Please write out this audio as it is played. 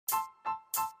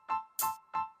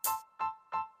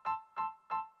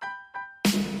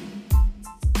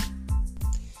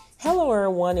Hello,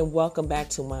 everyone, and welcome back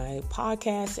to my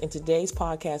podcast. In today's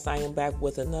podcast, I am back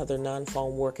with another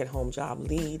non-phone work-at-home job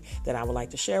lead that I would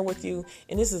like to share with you.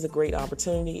 And this is a great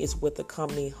opportunity. It's with the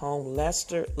company Home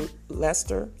Lister,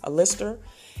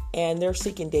 and they're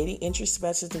seeking data entry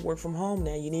specialists to work from home.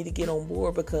 Now, you need to get on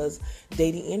board because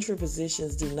data entry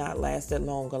positions do not last that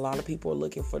long. A lot of people are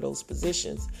looking for those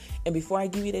positions. And before I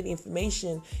give you that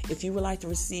information, if you would like to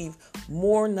receive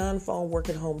more non-phone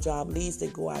work-at-home job leads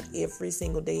that go out every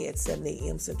single day at 7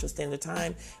 a.m. Central Standard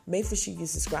Time, make sure you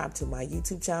subscribe to my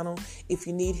YouTube channel. If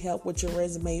you need help with your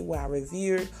resume while I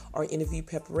review it or interview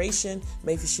preparation,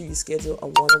 make sure you schedule a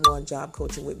one-on-one job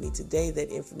coaching with me today. That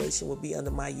information will be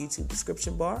under my YouTube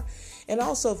description bar. And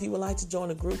also, if you would like to join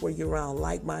a group where you're around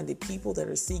like-minded people that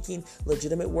are seeking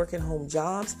legitimate work-at-home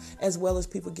jobs, as well as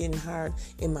people getting hired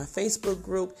in my Facebook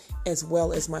group, as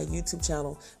well as my YouTube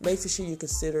channel, make sure you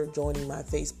consider joining my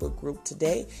Facebook group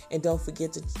today. And don't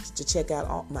forget to check out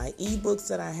all my ebooks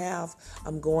that I have.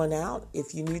 I'm going out.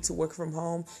 If you need to work from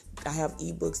home, I have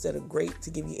ebooks that are great to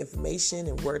give you information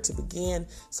and where to begin.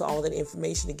 So all that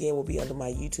information, again, will be under my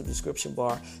YouTube description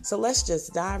bar. So let's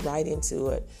just dive right into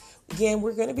it. Again,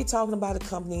 we're going to be talking about a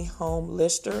company, Home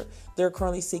Lister. They're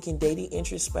currently seeking data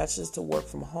entry specialists to work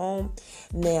from home.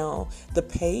 Now, the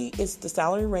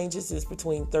salary ranges is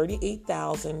between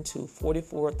 $38,000 to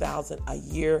 $44,000 a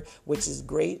year, which is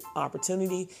great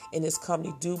opportunity. And this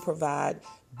company do provide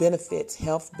benefits,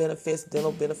 health benefits,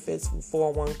 dental benefits,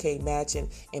 401k matching,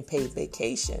 and paid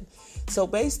vacation. So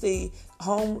basically,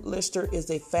 Home Lister is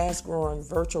a fast-growing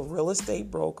virtual real estate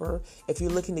broker. If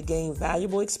you're looking to gain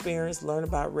valuable experience, learn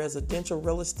about residential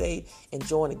real estate, and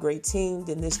join a great team,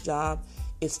 then this job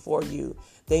is for you.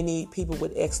 They need people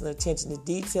with excellent attention to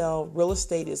detail. Real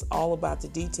estate is all about the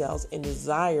details and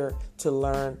desire to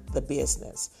learn the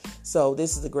business. So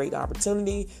this is a great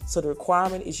opportunity. So the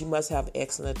requirement is you must have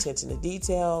excellent attention to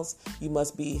details. You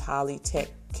must be highly tech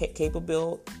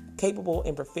capable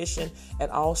and proficient at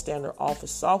all standard office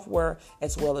software,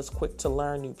 as well as quick to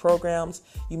learn new programs.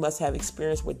 You must have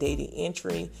experience with data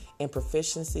entry and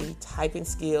proficiency, typing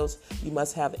skills. You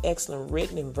must have excellent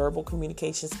written and verbal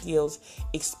communication skills.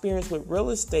 Experience with real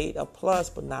estate, a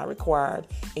plus but not required.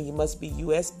 And you must be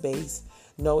U.S. based.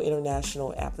 No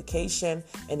international application.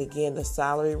 And again, the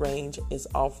salary range is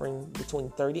offering between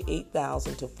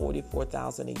 $38,000 to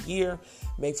 $44,000 a year.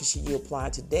 Make sure you apply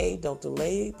today. Don't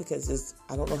delay because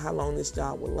I don't know how long this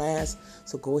job will last.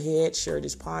 So go ahead, share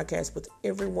this podcast with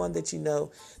everyone that you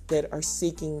know that are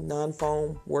seeking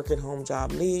non-phone work-at-home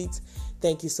job leads.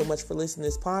 Thank you so much for listening to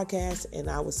this podcast,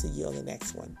 and I will see you on the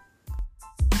next one.